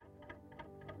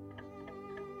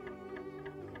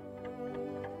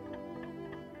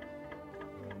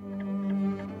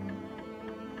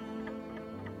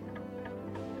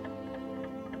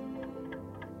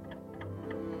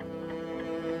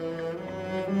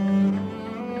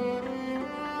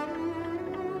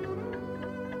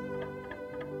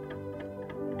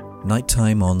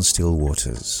Nighttime on Still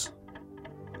Waters.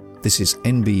 This is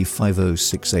NB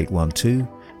 506812,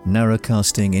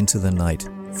 narrowcasting into the night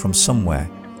from somewhere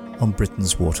on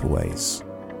Britain's waterways.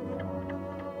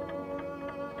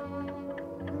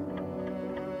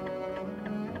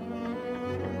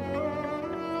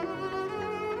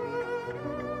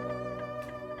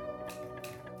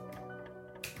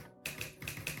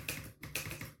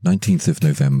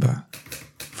 November 19th,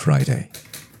 Friday.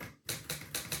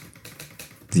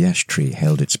 The ash tree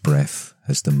held its breath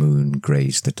as the moon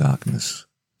grazed the darkness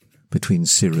between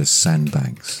cirrus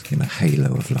sandbanks in a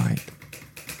halo of light.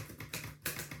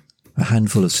 A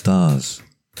handful of stars,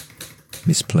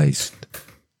 misplaced,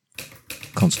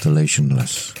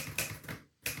 constellationless.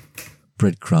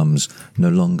 Breadcrumbs no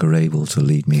longer able to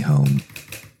lead me home.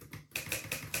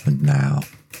 And now,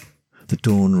 the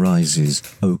dawn rises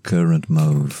ochre and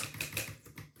mauve.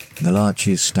 The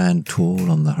larches stand tall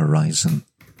on the horizon.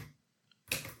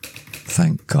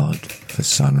 Thank God for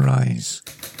sunrise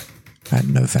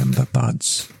and November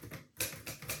buds.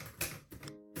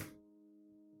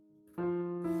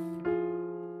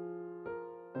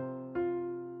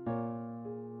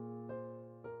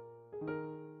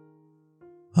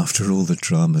 After all the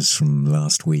dramas from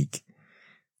last week,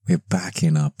 we're back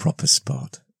in our proper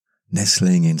spot,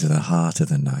 nestling into the heart of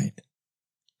the night.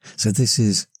 So this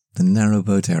is the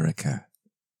Narrowboat Erica,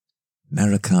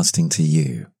 narrowcasting to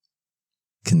you,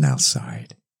 Canal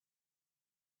Side.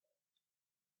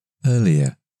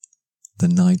 Earlier, the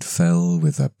night fell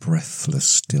with a breathless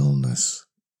stillness,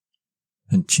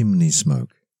 and chimney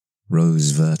smoke rose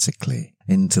vertically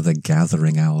into the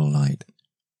gathering owl light,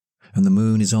 and the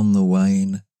moon is on the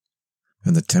wane,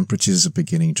 and the temperatures are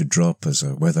beginning to drop as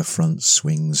a weather front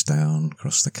swings down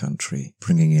across the country,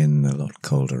 bringing in a lot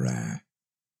colder air.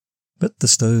 But the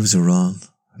stoves are on,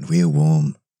 and we're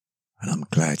warm, and I'm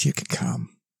glad you could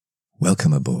come.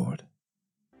 Welcome aboard.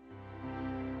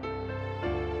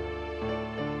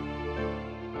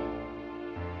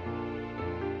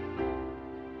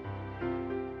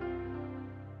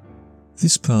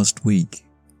 This past week,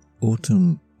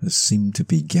 autumn has seemed to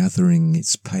be gathering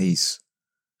its pace,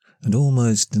 and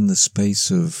almost in the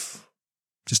space of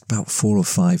just about 4 or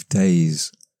 5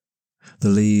 days, the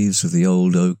leaves of the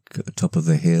old oak at the top of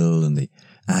the hill and the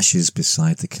ashes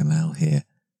beside the canal here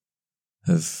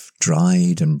have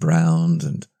dried and browned,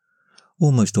 and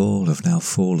almost all have now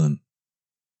fallen,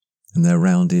 and their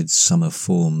rounded summer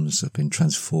forms have been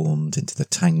transformed into the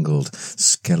tangled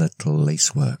skeletal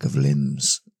lacework of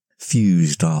limbs,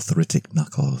 fused arthritic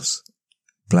knuckles,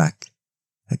 black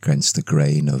against the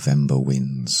grey November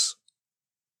winds.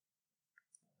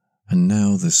 And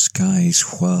now the skies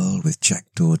whirl with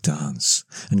jackdaw dance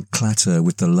and clatter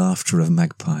with the laughter of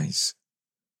magpies.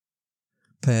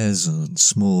 Pairs and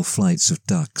small flights of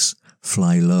ducks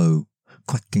fly low,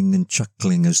 quacking and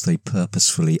chuckling as they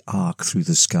purposefully arc through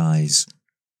the skies,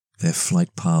 their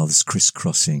flight paths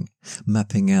crisscrossing,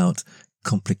 mapping out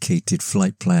complicated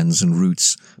flight plans and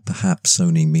routes perhaps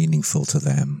only meaningful to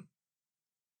them.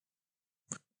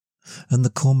 And the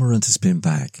cormorant has been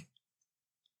back.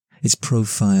 Its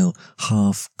profile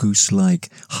half goose-like,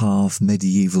 half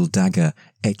medieval dagger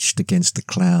etched against the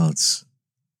clouds,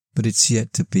 but it's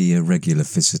yet to be a regular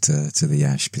visitor to the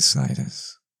ash beside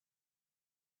us.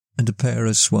 And a pair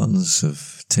of swans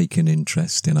have taken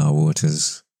interest in our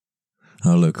waters.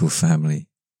 Our local family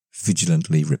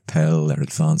vigilantly repel their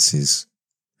advances,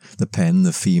 the pen,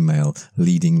 the female,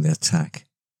 leading their tack.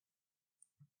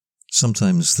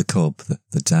 Sometimes the cob,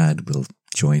 the dad, will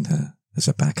join her as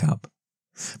a backup,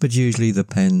 but usually the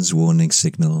pen's warning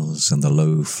signals and the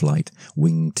low flight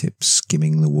wingtips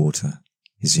skimming the water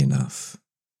is enough.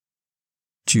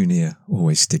 Junior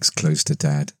always sticks close to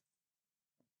Dad.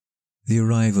 The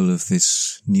arrival of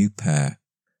this new pair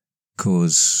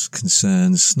caused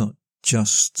concerns not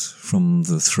just from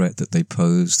the threat that they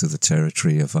pose to the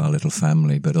territory of our little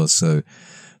family, but also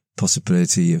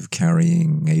possibility of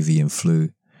carrying avian flu,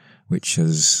 which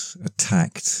has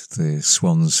attacked the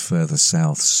swans further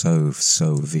south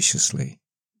so viciously.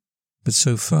 But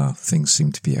so far, things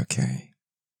seem to be okay.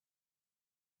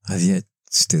 I've yet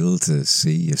still to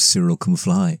see if Cyril can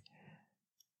fly,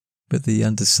 but the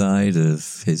underside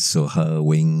of his or her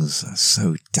wings are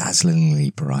so dazzlingly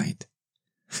bright,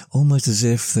 almost as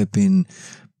if they've been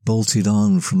bolted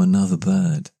on from another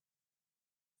bird.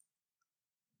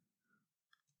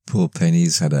 Poor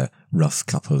Penny's had a rough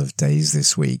couple of days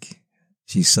this week.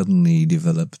 She suddenly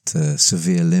developed a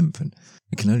severe limp, and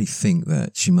I can only think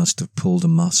that she must have pulled a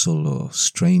muscle or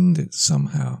strained it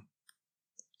somehow.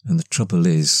 And the trouble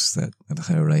is that at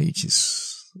her age,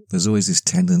 there's always this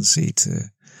tendency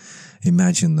to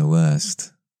imagine the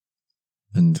worst.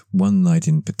 And one night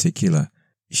in particular,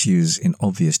 she was in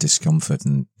obvious discomfort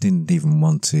and didn't even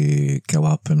want to go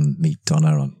up and meet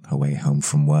Donna on her way home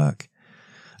from work.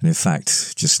 And in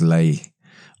fact, just lay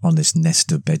on this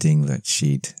nest of bedding that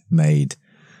she'd made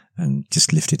and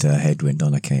just lifted her head when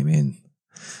Donna came in.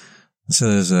 So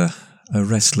there's a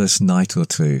restless night or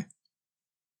two.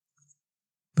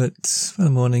 But for the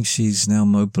morning, she's now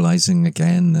mobilizing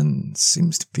again and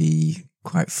seems to be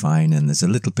quite fine. And there's a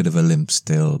little bit of a limp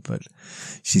still, but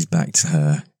she's back to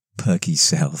her perky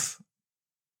self.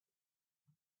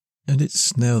 And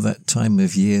it's now that time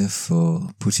of year for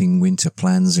putting winter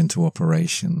plans into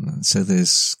operation, and so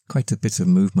there's quite a bit of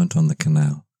movement on the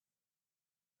canal.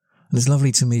 And it's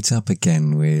lovely to meet up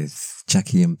again with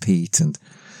Jackie and Pete and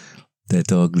their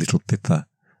dog Little Pippa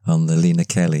on the Lena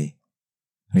Kelly.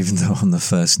 Even though on the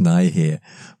first night here,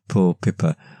 poor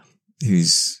Pippa,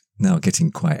 who's now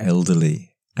getting quite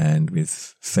elderly and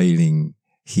with failing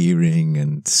hearing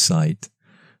and sight,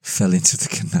 fell into the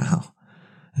canal.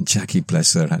 And Jackie,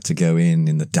 bless her, had to go in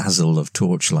the dazzle of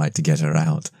torchlight to get her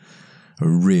out. A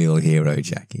real hero,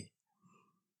 Jackie.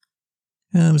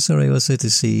 And I'm sorry also to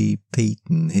see Pete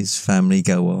and his family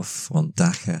go off on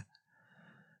Dakar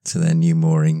to their new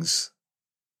moorings.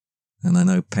 And I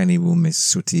know Penny will miss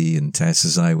Sooty and Tess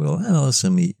as I will. I'll also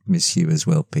miss you as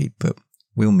well, Pete, but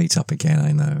we'll meet up again,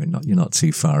 I know. You're not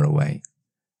too far away.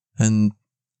 And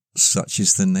such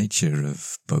is the nature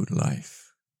of boat life.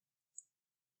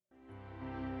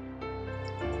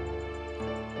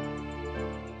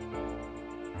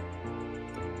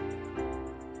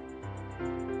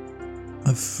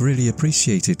 I've really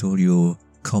appreciated all your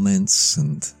comments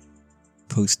and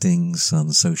postings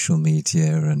on social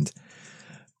media, and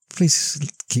please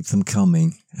keep them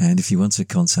coming. And if you want to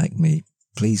contact me,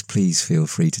 please feel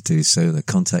free to do so. The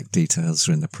contact details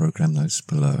are in the program notes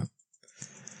below.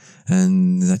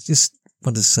 And I just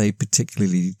want to say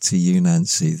particularly to you,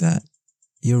 Nancy, that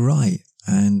you're right.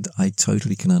 And I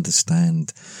totally can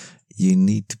understand you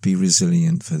need to be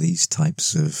resilient for these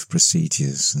types of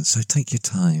procedures. And so take your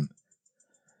time.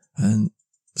 And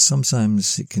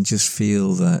sometimes it can just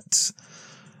feel that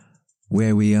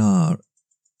where we are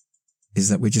is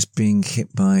that we're just being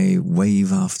hit by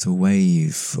wave after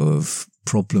wave of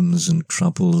problems and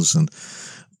troubles, and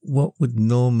what would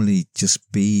normally just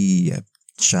be a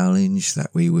challenge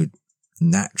that we would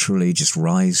naturally just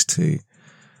rise to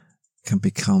can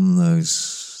become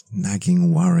those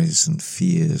nagging worries and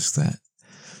fears that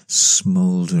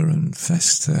smoulder and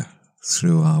fester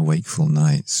through our wakeful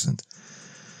nights, and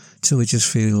till we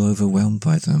just feel overwhelmed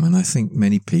by them. And I think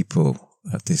many people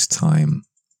at this time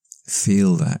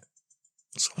feel that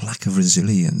sort of lack of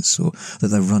resilience, or that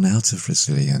they've run out of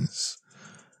resilience.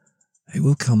 It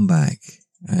will come back,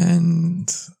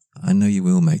 and I know you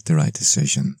will make the right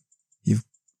decision. You've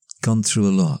gone through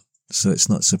a lot, so it's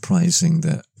not surprising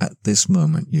that at this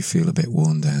moment you feel a bit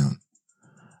worn down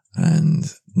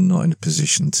and not in a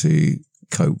position to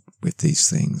cope with these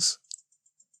things.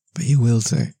 But you will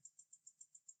do.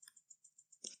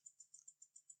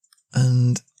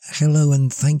 And hello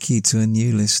and thank you to a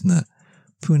new listener,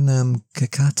 Poonam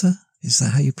Kakata. Is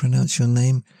that how you pronounce your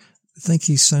name? Thank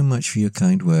you so much for your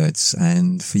kind words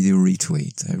and for your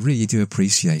retweet. I really do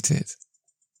appreciate it.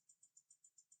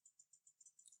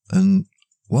 And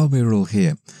while we're all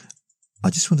here, I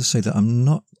just want to say that I'm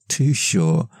not too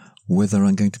sure whether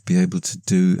I'm going to be able to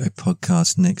do a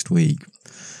podcast next week.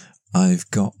 I've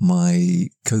got my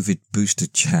COVID booster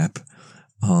jab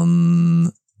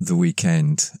on the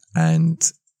weekend,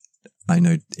 and I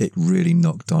know it really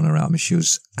knocked Donna out. I mean, she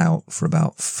was out for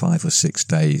about 5 or 6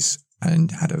 days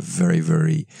and had a very,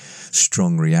 very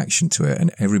strong reaction to it.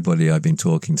 And everybody I've been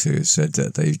talking to said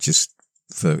that they've just,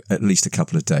 for at least a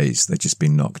couple of days, they've just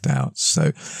been knocked out.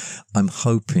 So I'm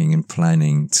hoping and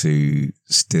planning to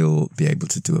still be able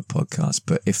to do a podcast.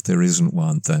 But if there isn't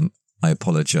one, then I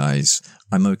apologize.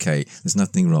 I'm okay. There's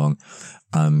nothing wrong.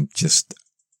 I'm just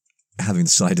having the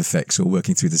side effects, or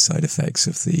working through the side effects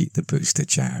of the booster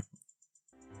jab.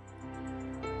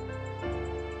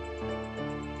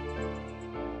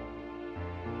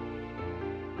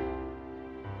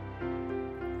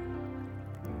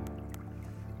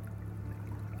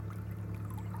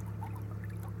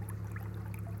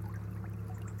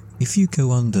 If you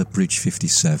go under Bridge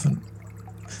 57,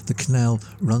 the canal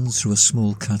runs through a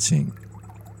small cutting,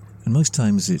 and most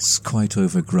times it's quite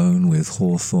overgrown with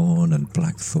hawthorn and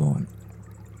blackthorn.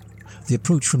 The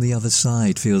approach from the other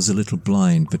side feels a little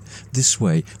blind, but this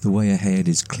way the way ahead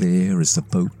is clear as the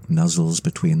boat nuzzles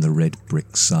between the red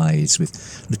brick sides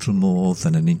with little more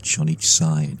than an inch on each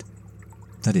side.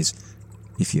 That is,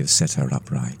 if you have set her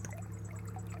upright.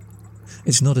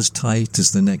 It's not as tight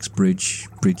as the next bridge,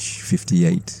 Bridge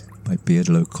 58 by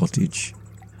Beardlow Cottage,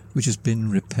 which has been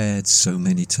repaired so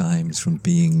many times from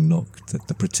being knocked that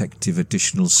the protective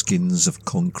additional skins of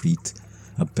concrete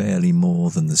are barely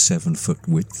more than the 7-foot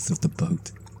width of the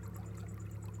boat.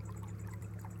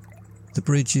 The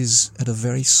bridge is at a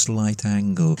very slight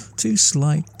angle, too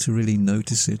slight to really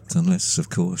notice it unless, of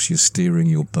course, you're steering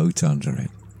your boat under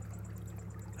it.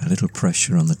 A little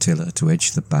pressure on the tiller to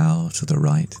edge the bow to the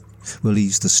right will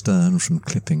ease the stern from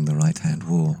clipping the right-hand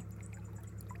wall.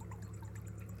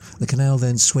 The canal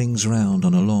then swings round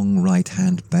on a long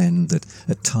right-hand bend that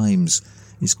at times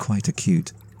is quite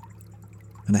acute,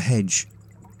 and a hedge,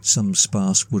 some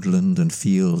sparse woodland and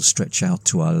fields stretch out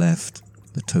to our left,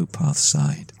 the towpath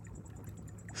side.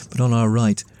 But on our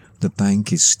right, the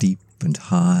bank is steep and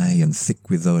high and thick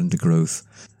with undergrowth,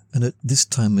 and at this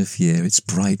time of year it's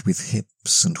bright with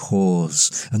hips and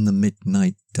haws, and the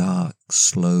midnight dark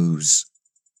slows.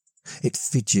 It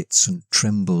fidgets and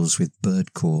trembles with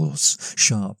bird calls,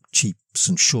 sharp cheeps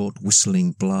and short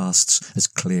whistling blasts as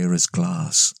clear as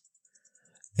glass.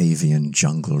 Avian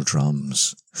jungle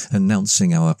drums,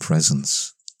 announcing our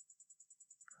presence.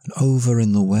 And over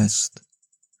in the west,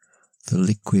 the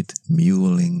liquid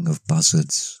mewling of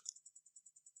buzzards,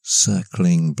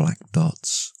 circling black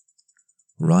dots,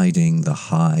 riding the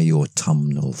high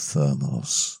autumnal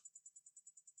thermals.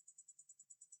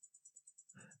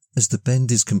 As the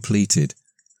bend is completed,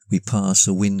 we pass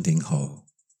a winding hole,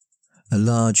 a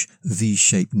large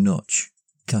V-shaped notch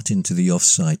cut into the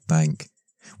offside bank,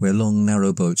 where long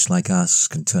narrow boats like us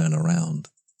can turn around.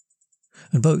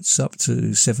 And boats up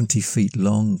to 70 feet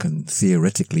long can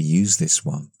theoretically use this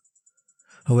one.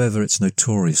 However, it's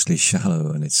notoriously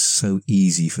shallow and it's so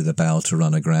easy for the bow to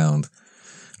run aground.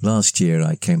 Last year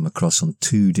I came across on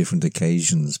 2 different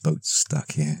occasions boats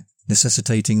stuck here,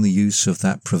 necessitating the use of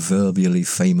that proverbially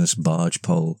famous barge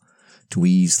pole to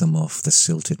ease them off the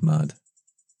silted mud.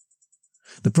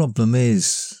 The problem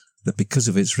is that because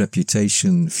of its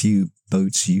reputation, few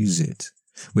boats use it,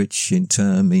 which in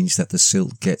turn means that the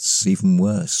silt gets even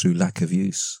worse through lack of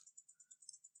use.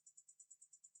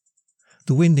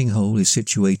 The winding hole is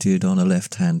situated on a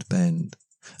left-hand bend,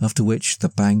 after which the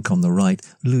bank on the right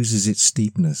loses its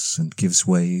steepness and gives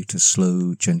way to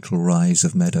slow, gentle rise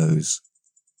of meadows.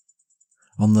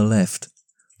 On the left,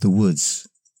 the woods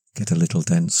get a little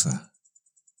denser.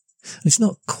 It's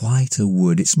not quite a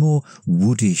wood, it's more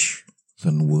woodish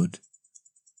than wood.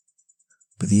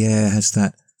 But the air has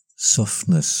that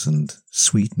softness and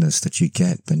sweetness that you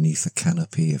get beneath a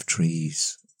canopy of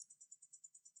trees.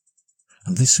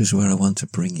 And this is where I want to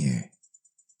bring you.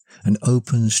 An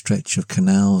open stretch of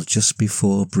canal just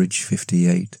before Bridge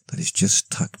 58 that is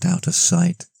just tucked out of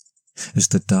sight as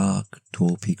the dark,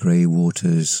 tawpy grey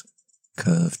waters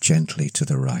curve gently to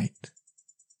the right.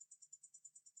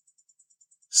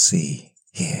 See,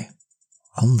 here,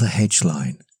 on the hedge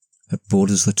line that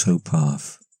borders the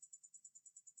towpath,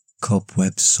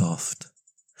 cobweb soft,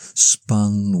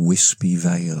 spun wispy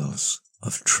veils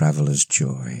of traveller's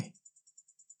joy.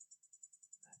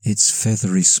 Its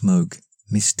feathery smoke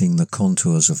misting the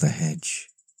contours of the hedge,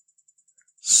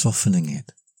 softening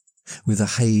it with a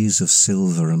haze of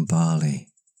silver and barley.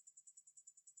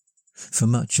 For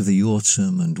much of the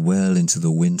autumn and well into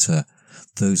the winter,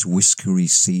 those whiskery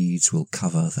seeds will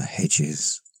cover the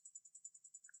hedges,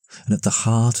 and at the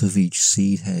heart of each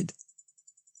seed head,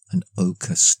 an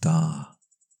ochre star,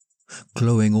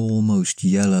 glowing almost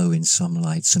yellow in some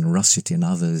lights and russet in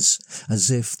others, as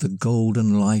if the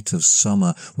golden light of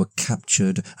summer were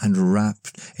captured and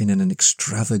wrapped in an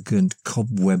extravagant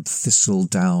cobweb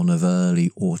thistledown of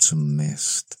early autumn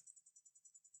mist.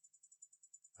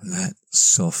 And that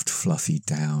soft fluffy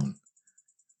down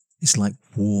is like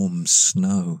warm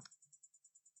snow.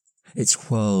 Its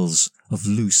whirls of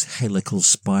loose helical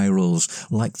spirals,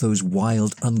 like those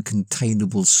wild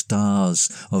uncontainable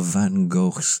stars of Van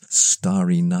Gogh's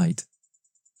Starry Night,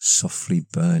 softly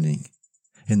burning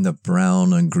in the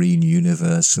brown and green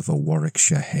universe of a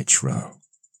Warwickshire hedgerow.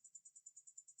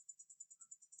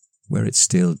 Where it's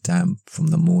still damp from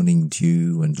the morning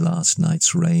dew and last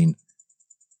night's rain,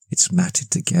 it's matted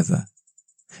together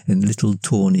in little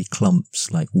tawny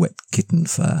clumps like wet kitten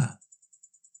fur.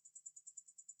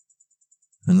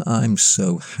 And I'm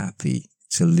so happy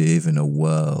to live in a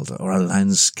world or a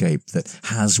landscape that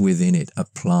has within it a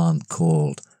plant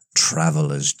called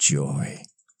Traveller's Joy.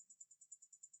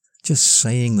 Just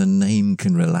saying the name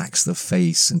can relax the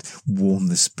face and warm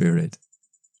the spirit.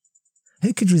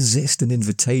 Who could resist an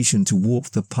invitation to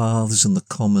walk the paths and the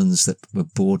commons that were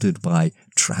bordered by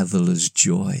Traveller's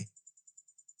Joy?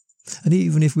 And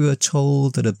even if we were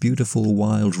told that a beautiful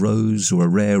wild rose or a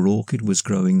rare orchid was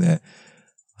growing there,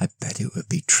 I bet it would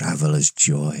be traveller's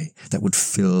joy that would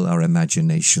fill our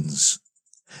imaginations,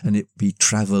 and it'd be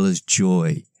traveller's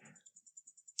joy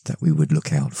that we would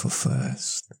look out for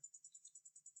first.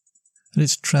 And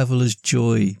it's traveller's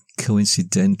joy,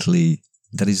 coincidentally,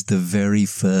 that is the very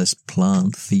first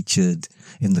plant featured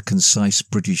in the Concise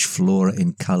British Flora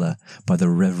in Colour by the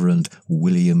Reverend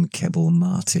William Keble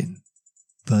Martin.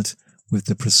 But with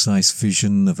the precise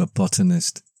vision of a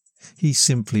botanist, he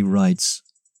simply writes,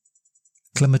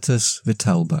 Clematis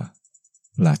vitalba,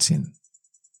 Latin,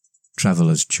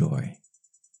 traveller's joy.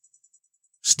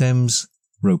 Stems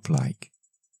rope-like,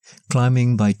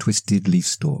 climbing by twisted leaf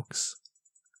stalks.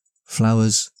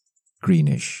 Flowers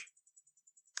greenish.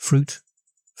 Fruit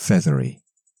feathery.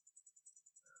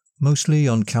 Mostly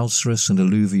on calcareous and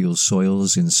alluvial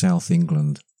soils in South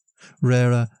England,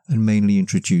 rarer and mainly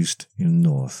introduced in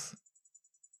North.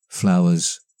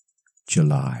 Flowers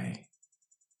July.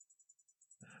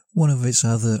 One of its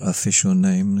other official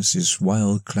names is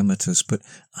wild clematis, but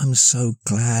I'm so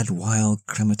glad wild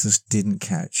clematis didn't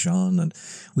catch on, and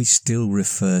we still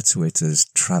refer to it as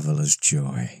traveller's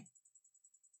joy.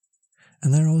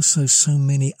 And there are also so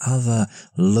many other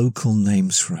local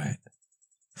names for it.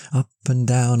 Up and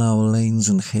down our lanes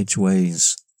and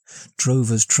hedgeways,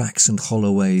 drovers' tracks and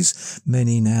holloways,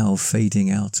 many now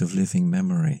fading out of living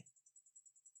memory.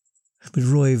 But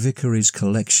Roy Vickery's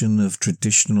collection of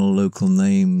traditional local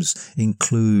names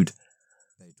include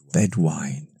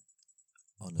Bedwine,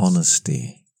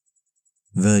 Honesty,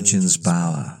 Virgin's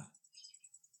Bower,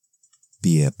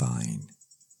 Beerbine,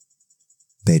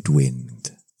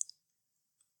 Bedwind,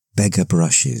 Beggar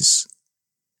Brushes,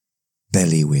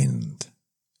 Bellywind,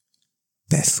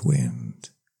 Bethwind,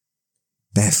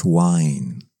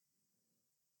 Bethwine,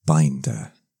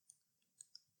 Binder,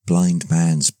 Blind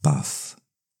Man's Buff,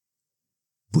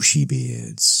 Bushy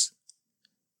Beards,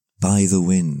 By the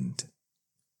Wind,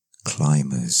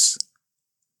 Climbers,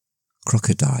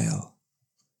 Crocodile,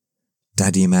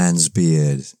 Daddy Man's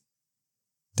Beard,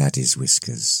 Daddy's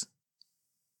Whiskers,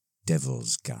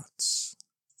 Devil's Guts.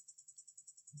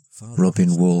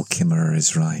 Robin Wall Kimmerer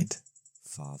is right.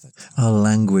 Our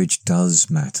language does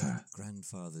matter.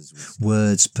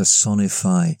 Words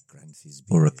personify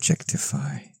or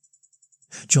objectify.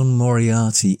 John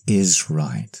Moriarty is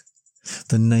right.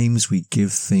 The names we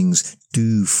give things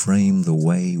do frame the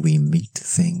way we meet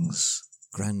things.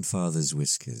 Grandfather's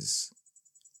whiskers,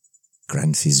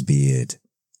 Granthy's beard,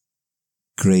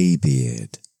 grey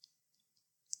beard,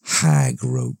 hag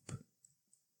rope,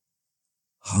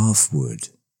 half-wood,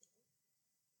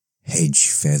 hedge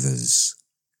feathers,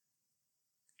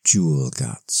 jewel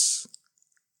guts,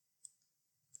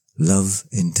 love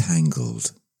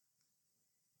entangled,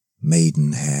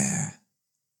 maiden hair,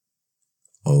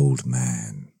 old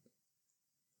man,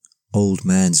 old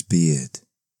man's beard,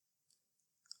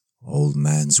 old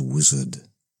man's wizard,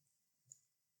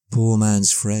 poor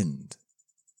man's friend,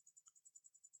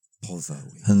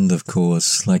 and of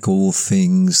course, like all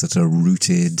things that are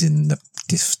rooted in the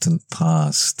distant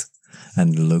past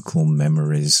and local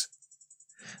memories,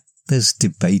 there's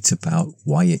debate about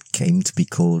why it came to be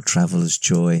called Traveller's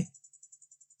Joy.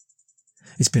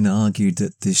 It's been argued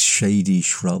that this shady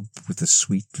shrub with the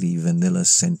sweetly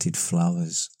vanilla-scented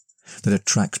flowers that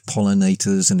attracts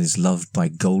pollinators and is loved by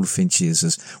goldfinches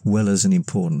as well as an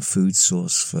important food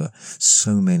source for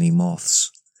so many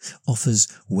moths, offers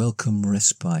welcome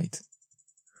respite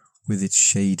with its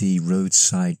shady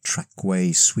roadside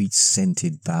trackway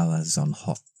sweet-scented bowers on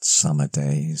hot summer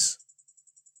days.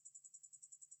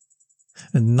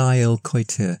 And Niall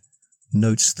Coitier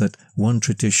notes that one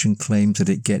tradition claims that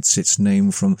it gets its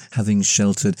name from having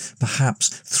sheltered perhaps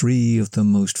 3 of the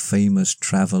most famous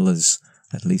travellers,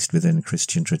 at least within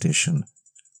Christian tradition,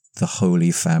 the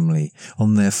Holy Family,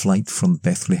 on their flight from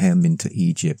Bethlehem into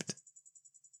Egypt,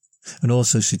 and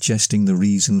also suggesting the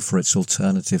reason for its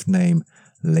alternative name,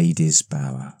 Lady's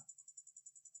Bower.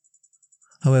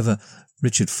 However,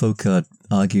 Richard Foucault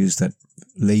argues that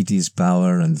Lady's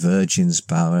Bower and Virgin's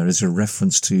Bower is a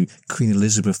reference to Queen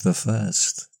Elizabeth I,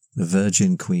 the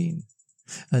Virgin Queen,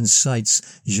 and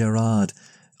cites Gerard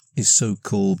is so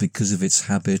called because of its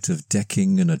habit of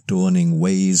decking and adorning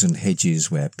ways and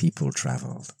hedges where people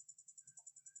travelled.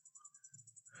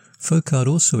 Foucault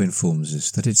also informs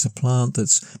us that it's a plant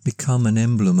that's become an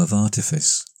emblem of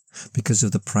artifice because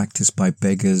of the practice by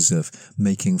beggars of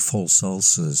making false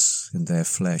ulcers in their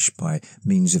flesh by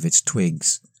means of its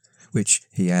twigs, which,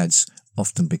 he adds,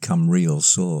 often become real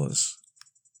sores.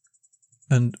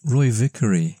 And Roy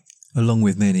Vickery, along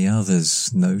with many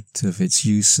others, note of its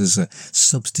use as a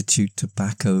substitute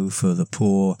tobacco for the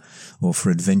poor or for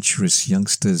adventurous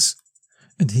youngsters,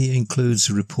 And he includes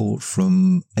a report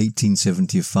from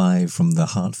 1875 from the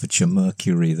Hertfordshire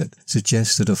Mercury that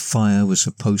suggests that a fire was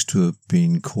supposed to have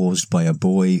been caused by a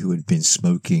boy who had been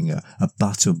smoking a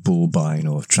butt of Bulbine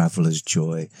or Traveller's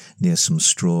Joy near some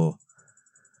straw.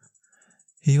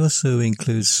 He also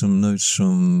includes some notes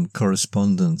from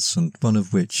correspondence, and one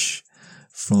of which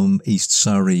from East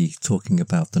Surrey, talking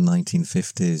about the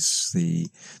 1950s.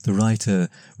 The writer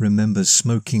remembers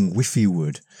smoking whiffy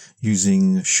wood,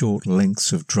 using short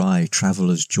lengths of dry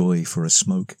Traveller's Joy for a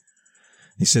smoke.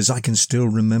 He says, "I can still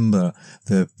remember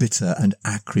the bitter and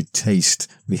acrid taste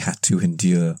we had to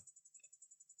endure."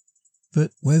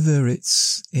 But whether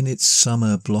it's in its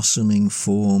summer blossoming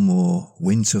form or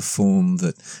winter form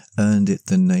that earned it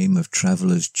the name of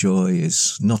Traveller's Joy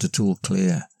is not at all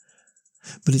clear.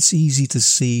 But it's easy to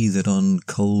see that on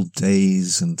cold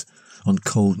days and on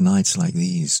cold nights like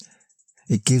these,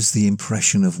 it gives the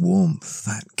impression of warmth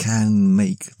that can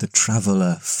make the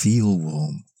traveller feel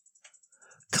warm.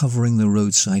 Covering the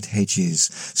roadside hedges,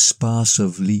 sparse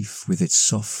of leaf with its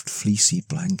soft fleecy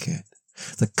blanket,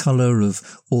 the colour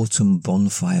of autumn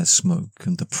bonfire smoke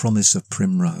and the promise of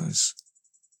primrose.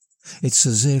 It's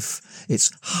as if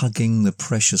it's hugging the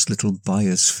precious little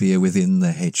biosphere within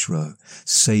the hedgerow,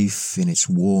 safe in its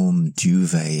warm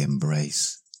duvet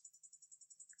embrace.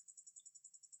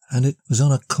 And it was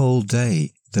on a cold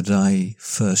day that I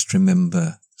first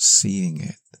remember seeing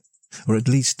it, or at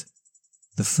least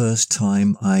the first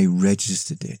time I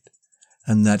registered it,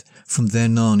 and that from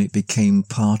then on it became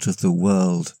part of the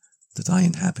world that I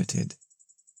inhabited.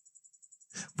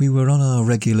 We were on our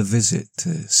regular visit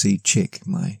to see Chick,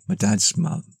 my dad's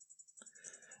mum,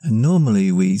 and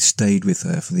normally we stayed with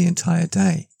her for the entire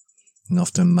day, and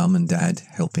often Mum and Dad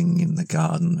helping in the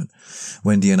garden, and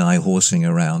Wendy and I horsing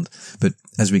around. But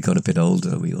as we got a bit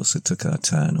older, we also took our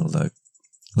turn, although,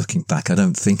 looking back, I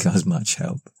don't think I was much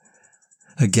help.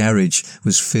 Her garage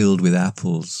was filled with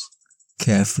apples,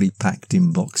 carefully packed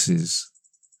in boxes,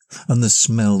 and the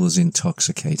smell was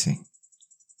intoxicating.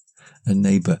 A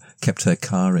neighbour kept her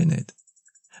car in it,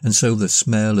 and so the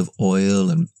smell of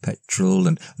oil and petrol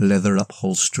and leather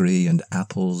upholstery and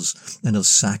apples and of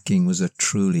sacking was a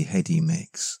truly heady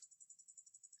mix.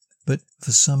 But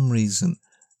for some reason,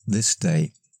 this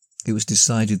day, it was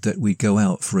decided that we'd go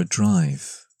out for a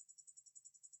drive.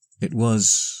 It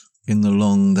was in the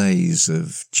long days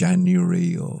of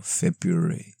January or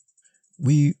February.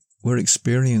 We were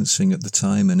experiencing at the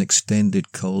time an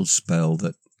extended cold spell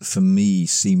that for me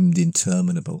seemed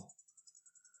interminable.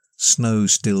 Snow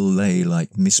still lay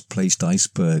like misplaced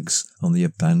icebergs on the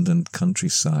abandoned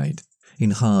countryside,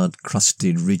 in hard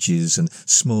crusted ridges and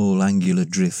small angular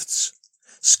drifts,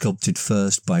 sculpted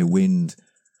first by wind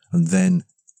and then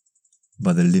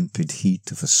by the limpid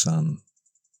heat of the sun.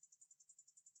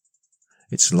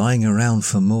 "It's lying around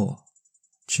for more,"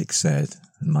 Chick said,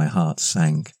 and my heart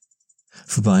sank,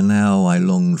 for by now I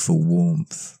longed for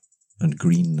warmth and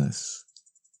greenness.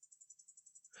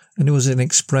 And it was an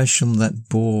expression that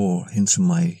bore into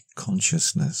my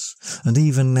consciousness, and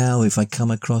even now if I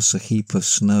come across a heap of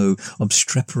snow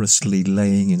obstreperously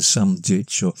laying in some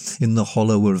ditch or in the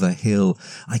hollow of a hill,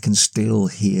 I can still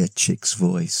hear Chick's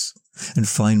voice and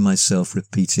find myself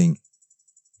repeating,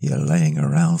 "You're laying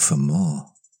around for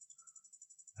more,"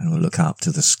 and will look up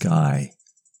to the sky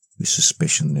with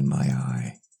suspicion in my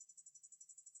eye.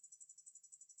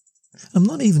 I'm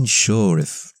not even sure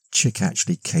if Chick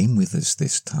actually came with us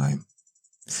this time,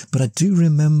 but I do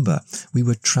remember we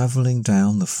were travelling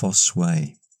down the Foss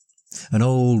Way, an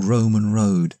old Roman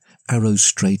road, arrow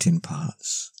straight in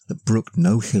parts, that brooked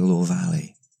no hill or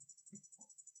valley.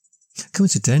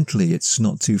 Coincidentally, it's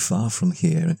not too far from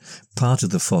here, and part of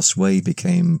the Foss Way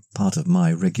became part of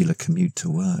my regular commute to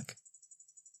work.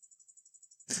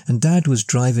 And Dad was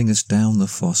driving us down the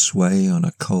Foss Way on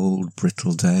a cold,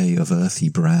 brittle day of earthy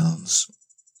browns.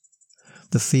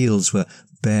 The fields were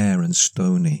bare and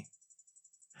stony.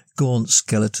 Gaunt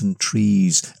skeleton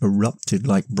trees erupted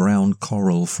like brown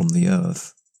coral from the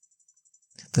earth.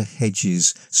 The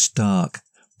hedges stark,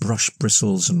 brush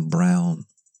bristles and brown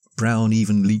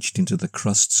even leached into the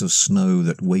crusts of snow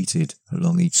that waited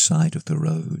along each side of the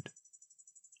road.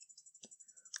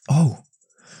 "Oh,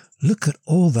 look at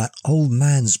all that old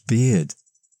man's beard,"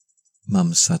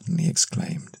 Mum suddenly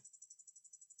exclaimed.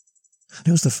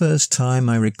 It was the first time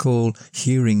I recall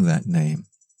hearing that name,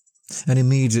 and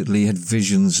immediately had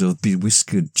visions of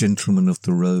bewhiskered gentlemen of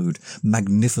the road,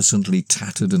 magnificently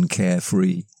tattered and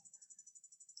carefree.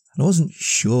 I wasn't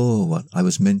sure what I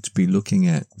was meant to be looking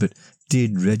at, but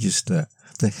did register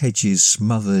the hedges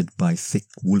smothered by thick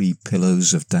woolly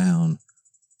pillows of down.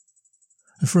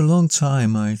 And for a long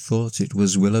time I thought it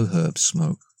was willow herb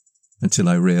smoke, until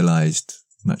I realised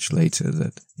much later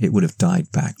that it would have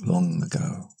died back long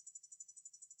ago.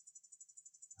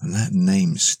 And that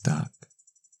name stuck,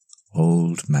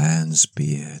 Old Man's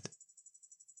Beard.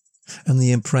 And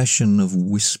the impression of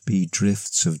wispy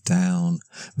drifts of down,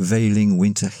 veiling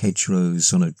winter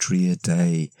hedgerows on a drear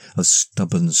day of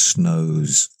stubborn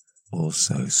snows,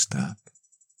 also stuck.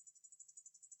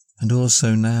 And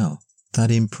also now,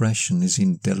 that impression is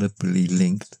indelibly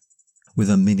linked with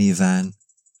a minivan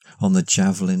on the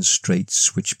Javelin straight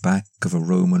switchback of a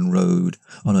Roman road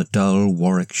on a dull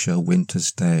Warwickshire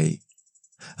winter's day,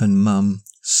 and Mum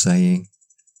saying,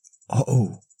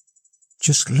 "Oh,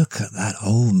 just look at that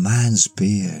old man's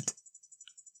beard."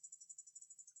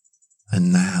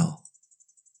 And now,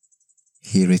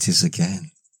 here it is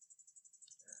again.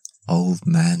 Old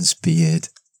Man's Beard,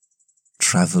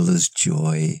 Traveller's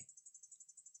Joy,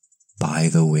 By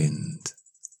the Wind.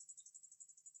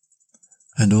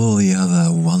 And all the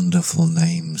other wonderful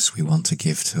names we want to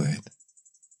give to it.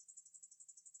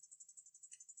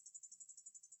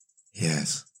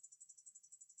 Yes,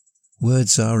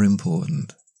 words are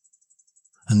important,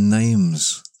 and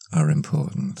names are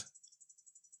important,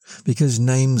 because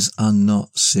names are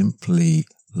not simply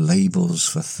labels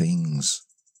for things.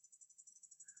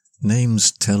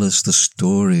 Names tell us the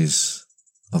stories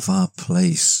of our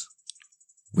place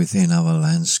within our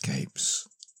landscapes,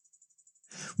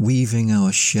 weaving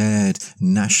our shared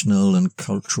national and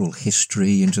cultural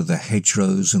history into the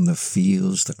hedgerows and the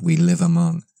fields that we live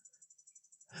among,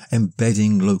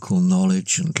 embedding local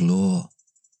knowledge and lore,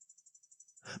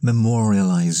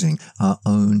 memorializing our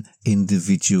own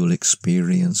individual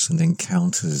experience and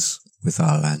encounters with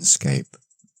our landscape.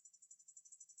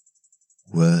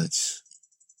 Words,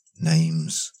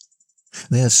 names,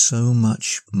 they are so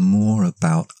much more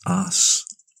about us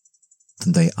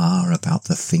than they are about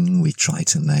the thing we try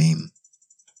to name.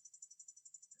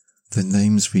 The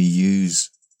names we use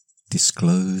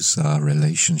disclose our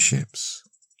relationships.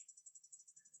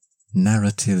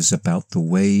 Narratives about the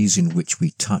ways in which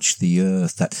we touch the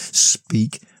earth that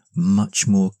speak much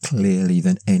more clearly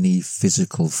than any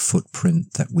physical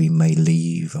footprint that we may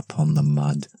leave upon the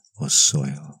mud or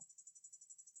soil.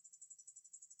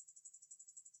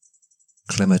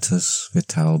 Clematis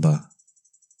Vitalba,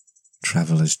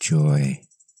 Traveller's Joy,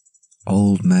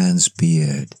 Old Man's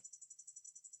Beard,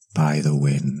 By the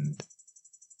Wind.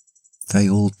 They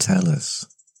all tell us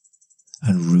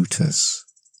and root us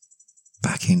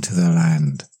back into the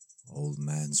land. Old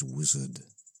Man's Wizard,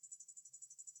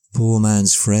 Poor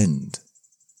Man's Friend,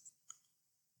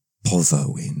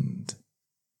 Potherwind,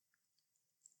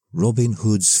 Robin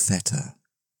Hood's Fetter,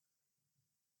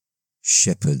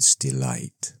 Shepherd's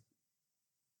Delight,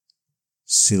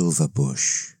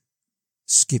 Silverbush,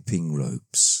 Skipping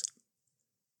Ropes,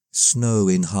 Snow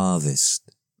in Harvest,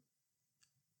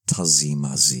 Tuzzy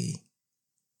Muzzy,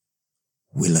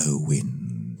 Willow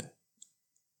Wind,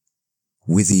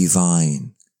 Withy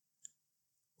Vine,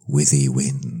 Withy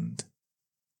Wind,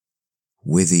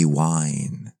 Withy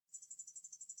Wine,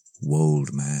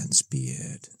 Wold Man's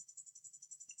Beard.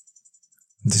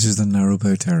 This is the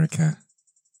Narrowboat Erica,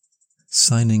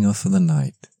 signing off for the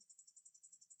night,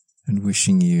 and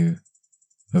wishing you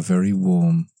a very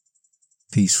warm,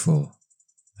 peaceful,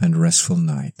 and restful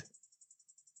night.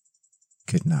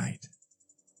 Good night.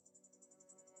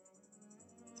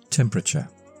 Temperature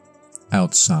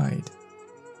outside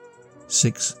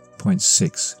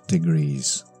 6.6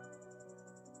 degrees.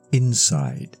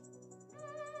 Inside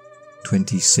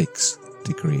 26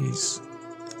 degrees.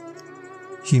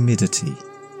 Humidity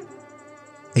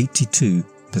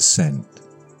 82%.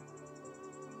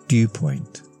 Dew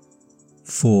point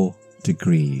 4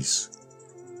 degrees.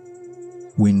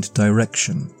 Wind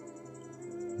direction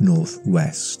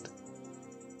northwest.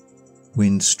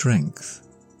 Wind strength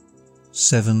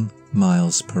 7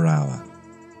 miles per hour.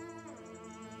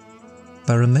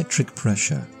 Barometric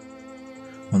pressure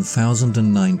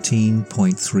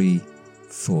 1019.3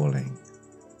 falling.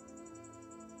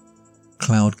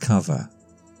 Cloud cover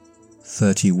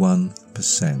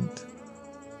 31%.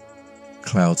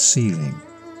 Cloud ceiling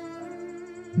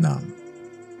none.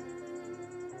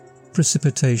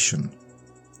 Precipitation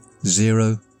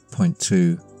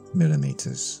 0.2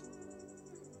 millimeters.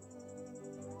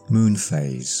 Moon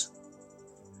phase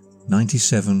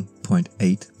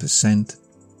 97.8%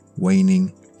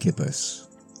 waning gibbous.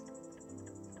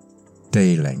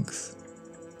 Day length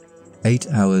 8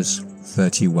 hours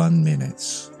 31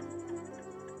 minutes.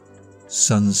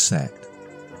 Sunset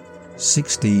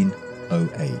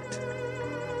 16:08.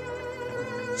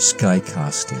 Sky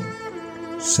casting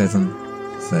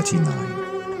 7:39.